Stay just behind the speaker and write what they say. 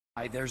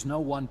There's no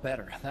one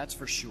better, that's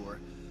for sure.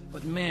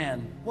 But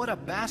man, what a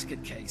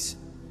basket case.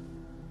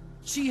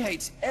 She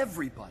hates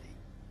everybody.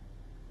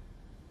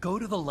 Go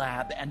to the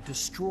lab and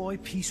destroy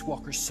Peace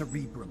Walker's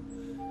cerebrum.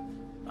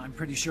 I'm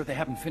pretty sure they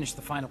haven't finished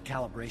the final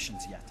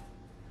calibrations yet.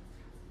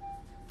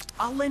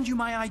 I'll lend you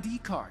my ID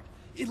card.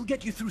 It'll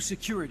get you through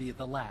security at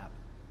the lab.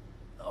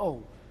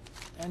 Oh,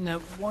 and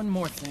one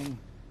more thing.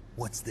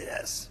 What's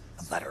this?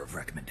 A letter of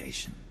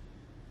recommendation?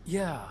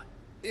 Yeah,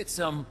 it's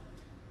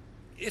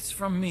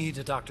from me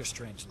to Dr.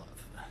 Strangelove.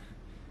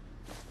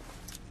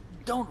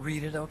 Don't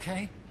read it,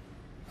 okay?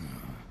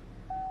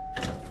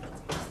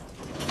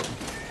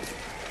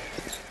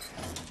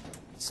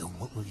 So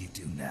what will you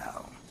do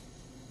now?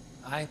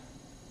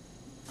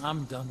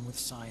 I'm done with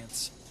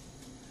science.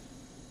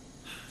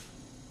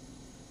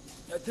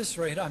 At this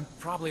rate, I'm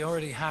probably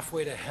already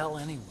halfway to hell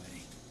anyway.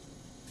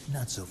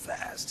 Not so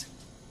fast.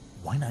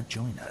 Why not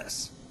join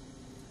us?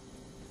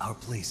 Our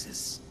place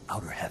is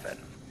outer heaven.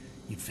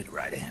 You'd fit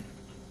right in.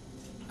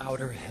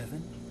 Outer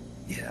heaven?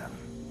 Yeah.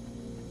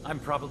 I'm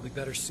probably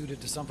better suited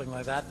to something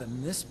like that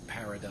than this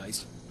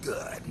paradise.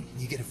 Good.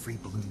 You get a free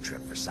balloon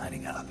trip for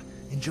signing up.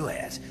 Enjoy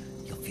it.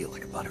 You'll feel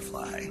like a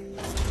butterfly.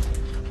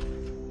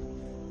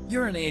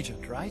 You're an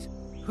agent, right?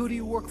 Who do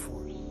you work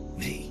for?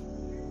 Me?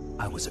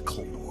 I was a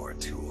Cold War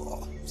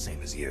tool,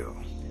 same as you.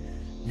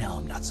 Now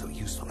I'm not so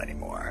useful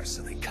anymore,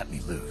 so they cut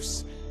me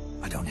loose.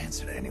 I don't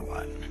answer to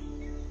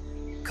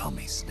anyone. Call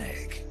me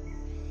Snake.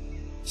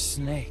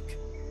 Snake?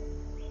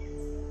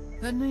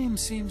 That name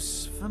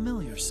seems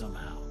familiar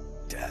somehow.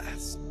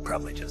 That's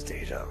probably just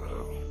deja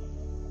vu.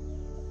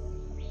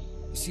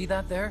 See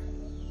that there?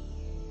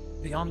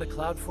 Beyond the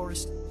cloud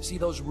forest? See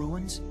those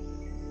ruins?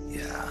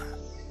 Yeah.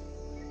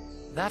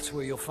 That's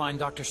where you'll find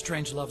Dr.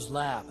 Strangelove's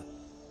lab.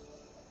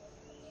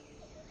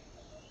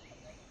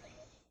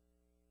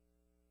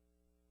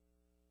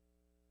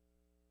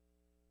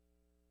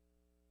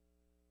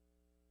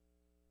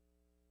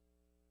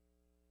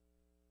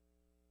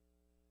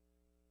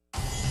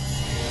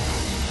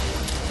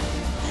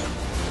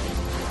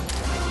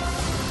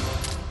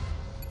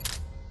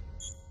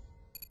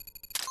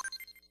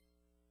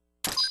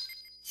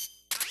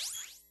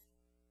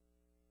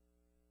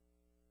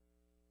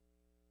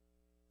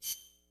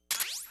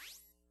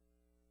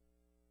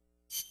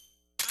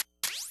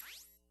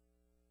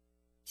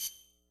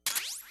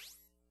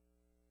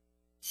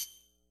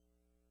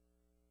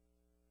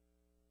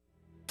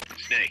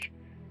 Snake,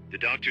 the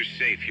doctor's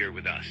safe here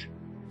with us.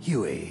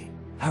 Huey,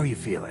 how are you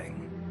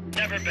feeling?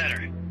 Never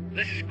better.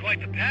 This is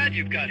quite the pad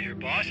you've got here,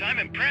 boss. I'm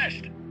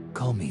impressed.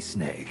 Call me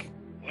Snake.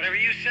 Whatever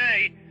you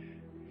say.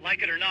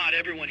 Like it or not,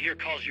 everyone here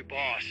calls you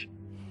boss.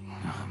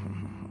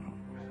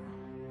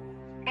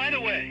 By the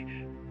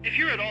way, if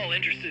you're at all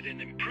interested in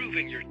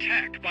improving your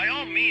tech, by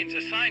all means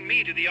assign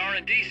me to the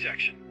R&D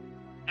section.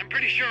 I'm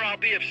pretty sure I'll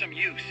be of some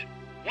use.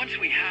 Once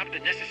we have the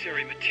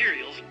necessary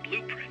materials and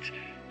blueprints,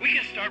 we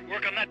can start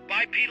work on that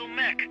bipedal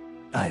mech.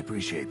 I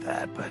appreciate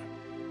that, but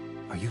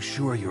are you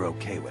sure you're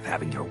okay with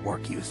having your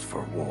work used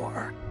for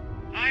war?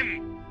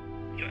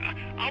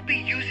 I'll be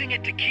using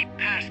it to keep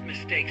past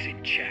mistakes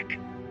in check.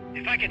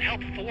 If I can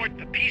help thwart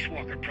the Peace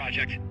Walker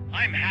project,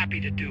 I'm happy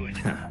to do it.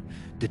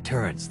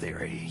 Deterrence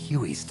theory,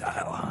 Huey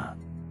style,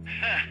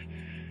 huh?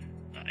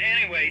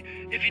 Anyway,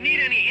 if you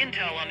need any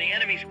intel on the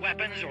enemy's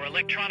weapons or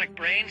electronic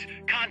brains,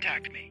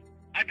 contact me.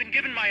 I've been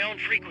given my own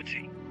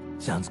frequency.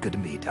 Sounds good to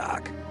me,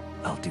 Doc.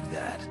 I'll do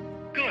that.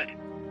 Good.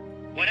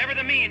 Whatever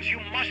the means, you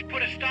must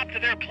put a stop to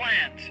their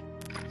plans.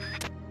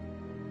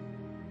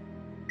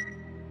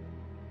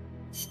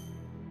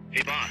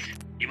 Hey, boss.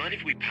 You mind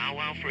if we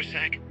powwow for a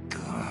sec?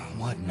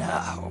 What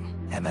now?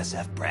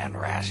 MSF brand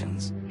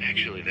rations?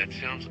 Actually, that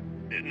sounds...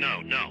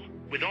 No.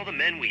 With all the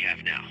men we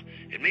have now,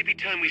 it may be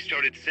time we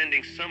started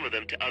sending some of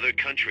them to other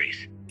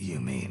countries. You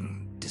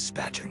mean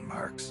dispatching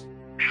mercs?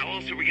 How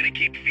else are we gonna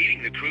keep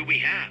feeding the crew we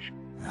have?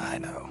 I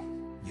know.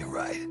 You're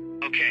right.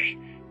 Okay.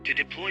 To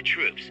deploy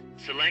troops,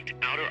 select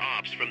Outer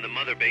Ops from the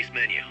Mother Base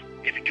menu.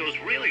 If it goes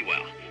really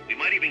well, we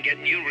might even get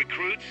new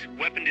recruits,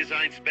 weapon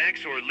design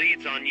specs, or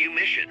leads on new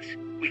missions.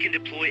 We can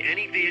deploy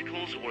any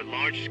vehicles or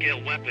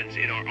large-scale weapons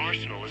in our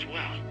arsenal as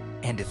well.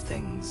 And if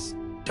things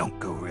don't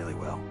go really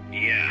well?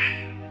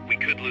 Yeah, we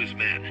could lose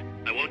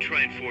men. I won't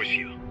try and force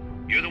you.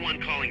 You're the one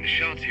calling the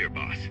shots here,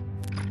 boss.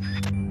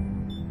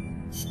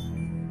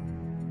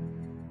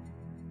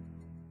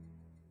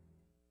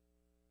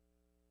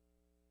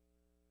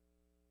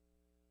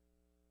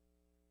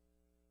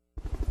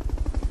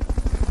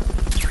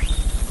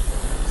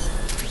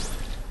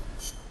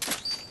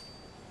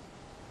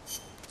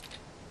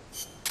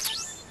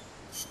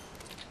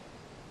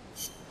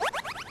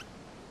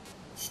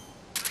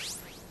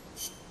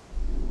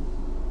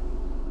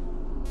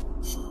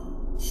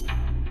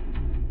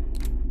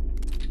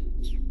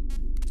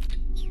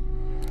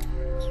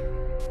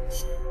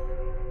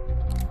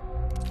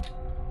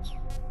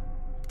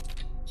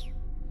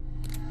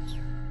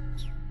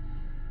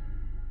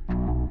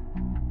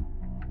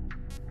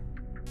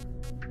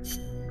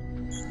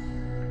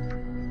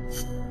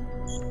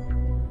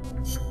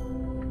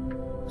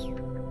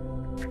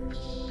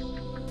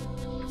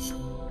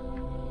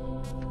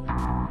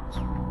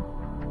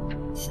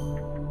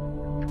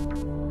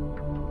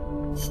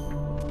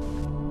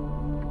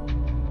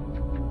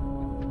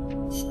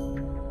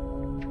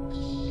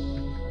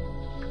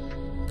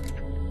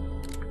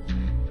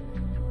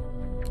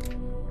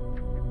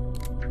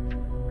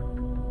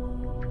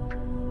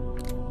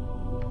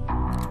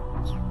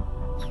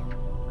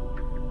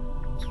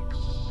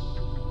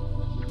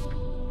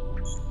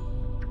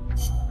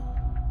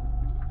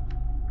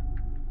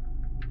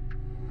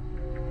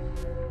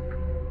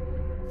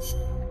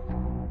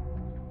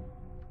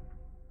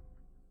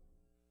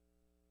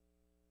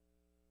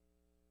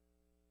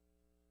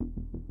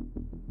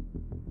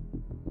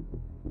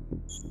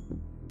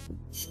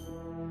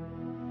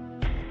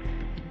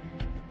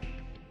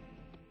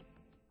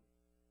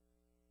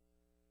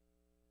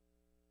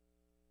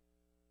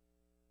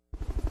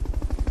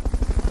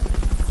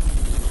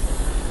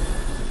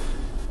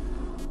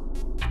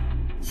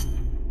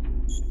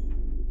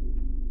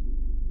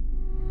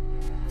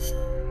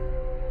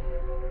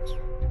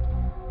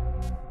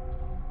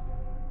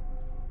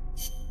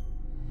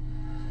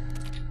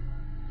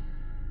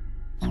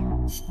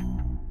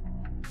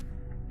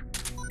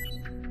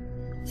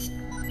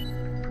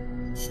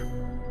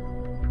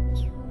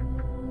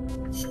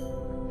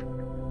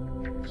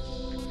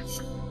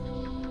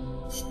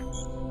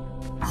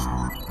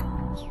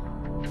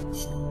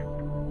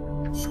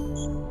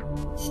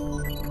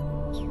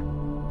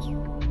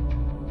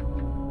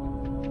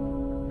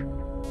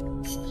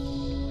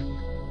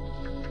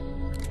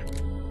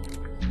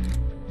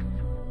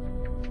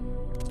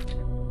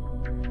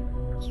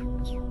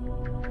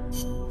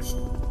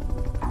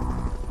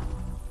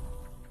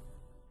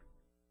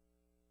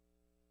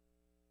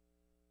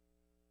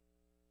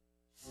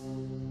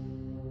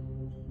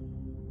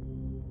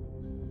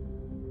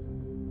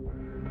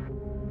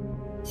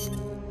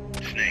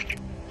 Snake,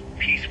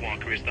 Peace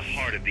Walker is the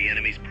heart of the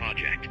enemy's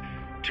project.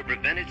 To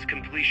prevent its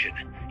completion,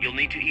 you'll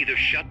need to either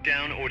shut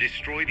down or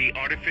destroy the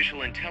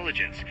artificial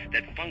intelligence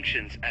that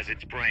functions as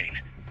its brain.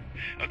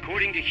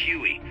 According to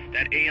Huey,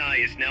 that AI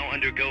is now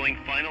undergoing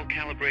final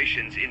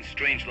calibrations in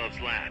Strangelove's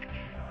lab.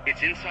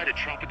 It's inside a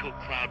tropical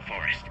cloud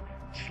forest.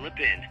 Slip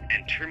in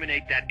and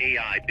terminate that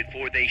AI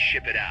before they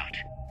ship it out.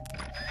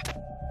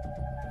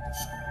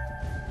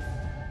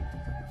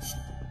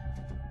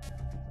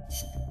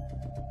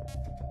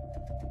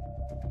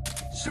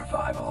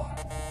 Survival.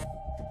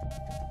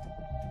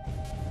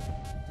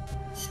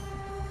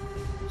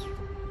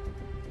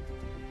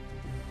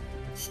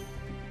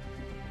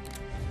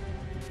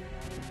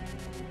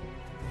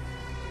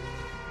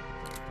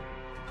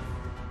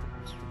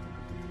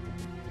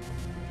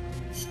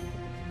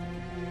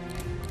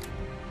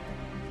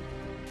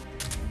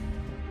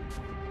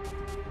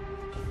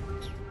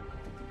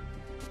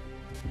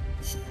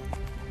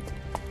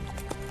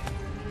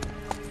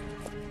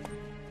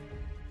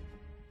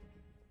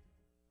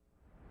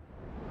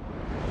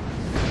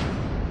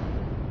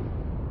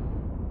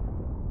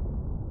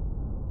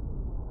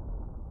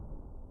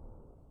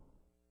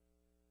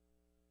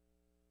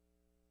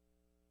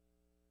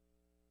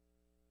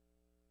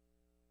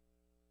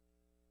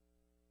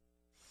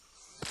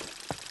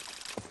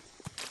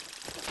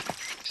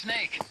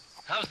 Snake,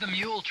 how's the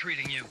mule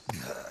treating you?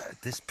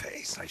 At this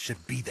pace, I should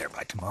be there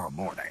by tomorrow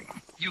morning.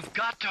 You've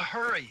got to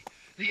hurry.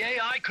 The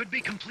AI could be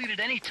completed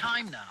any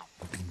time now.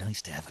 It'd be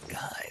nice to have a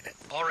guide.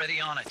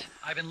 Already on it.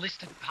 I've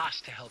enlisted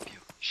Paz to help you.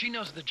 She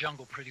knows the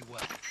jungle pretty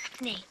well.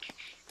 Snake,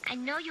 I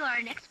know you are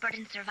an expert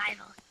in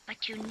survival,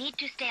 but you need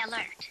to stay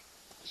alert.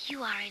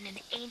 You are in an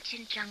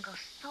ancient jungle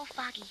so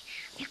foggy,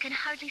 you can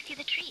hardly see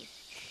the trees.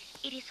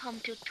 It is home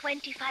to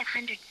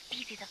 2,500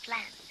 species of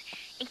plants,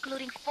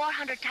 including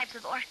 400 types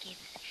of orchids.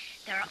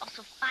 There are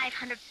also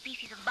 500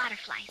 species of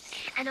butterflies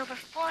and over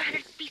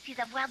 400 species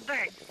of wild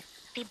birds.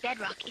 The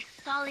bedrock is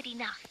solid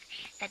enough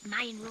that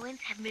Mayan ruins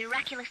have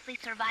miraculously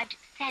survived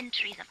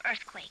centuries of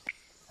earthquakes.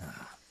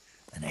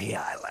 An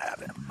AI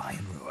lab in a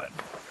Mayan ruin.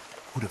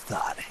 Who'd have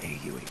thought, hey,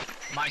 Huey?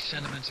 My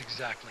sentiments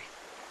exactly.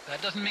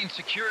 That doesn't mean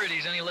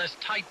security's any less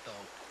tight,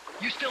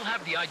 though. You still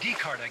have the ID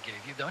card I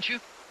gave you, don't you?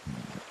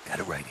 Got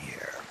it right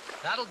here.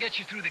 That'll get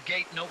you through the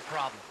gate, no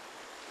problem.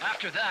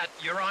 After that,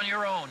 you're on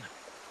your own.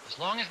 As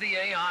long as the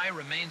AI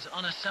remains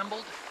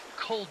unassembled,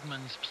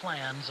 Coldman's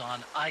plan's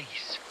on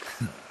ice.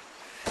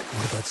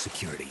 What about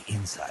security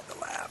inside the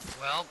lab?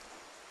 Well,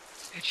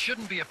 it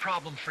shouldn't be a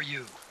problem for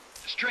you.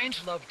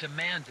 Strangelove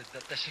demanded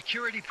that the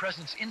security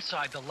presence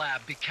inside the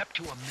lab be kept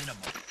to a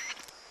minimum.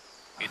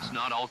 It's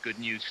not all good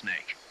news,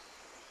 Snake.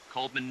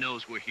 Coldman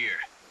knows we're here.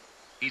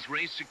 He's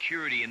raised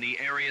security in the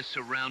area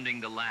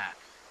surrounding the lab.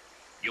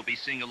 You'll be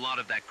seeing a lot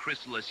of that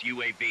Chrysalis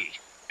UAV,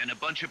 and a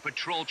bunch of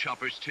patrol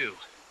choppers too.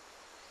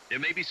 There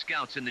may be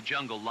scouts in the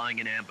jungle lying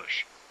in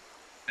ambush.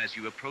 As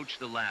you approach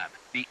the lab,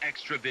 be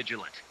extra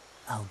vigilant.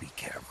 I'll be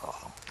careful.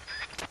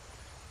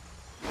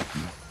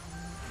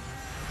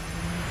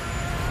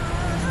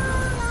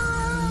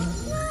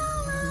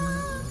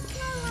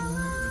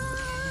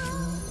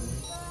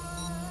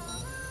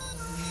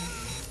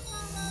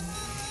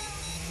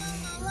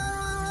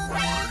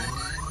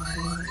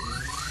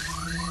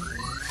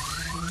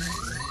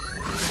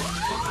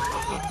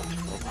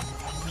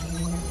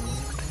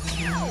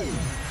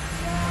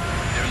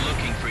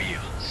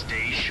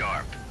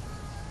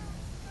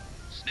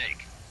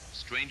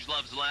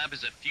 Strangelove's lab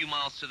is a few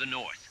miles to the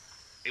north.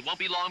 It won't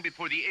be long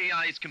before the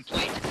AI is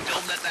complete.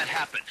 Don't let that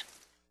happen.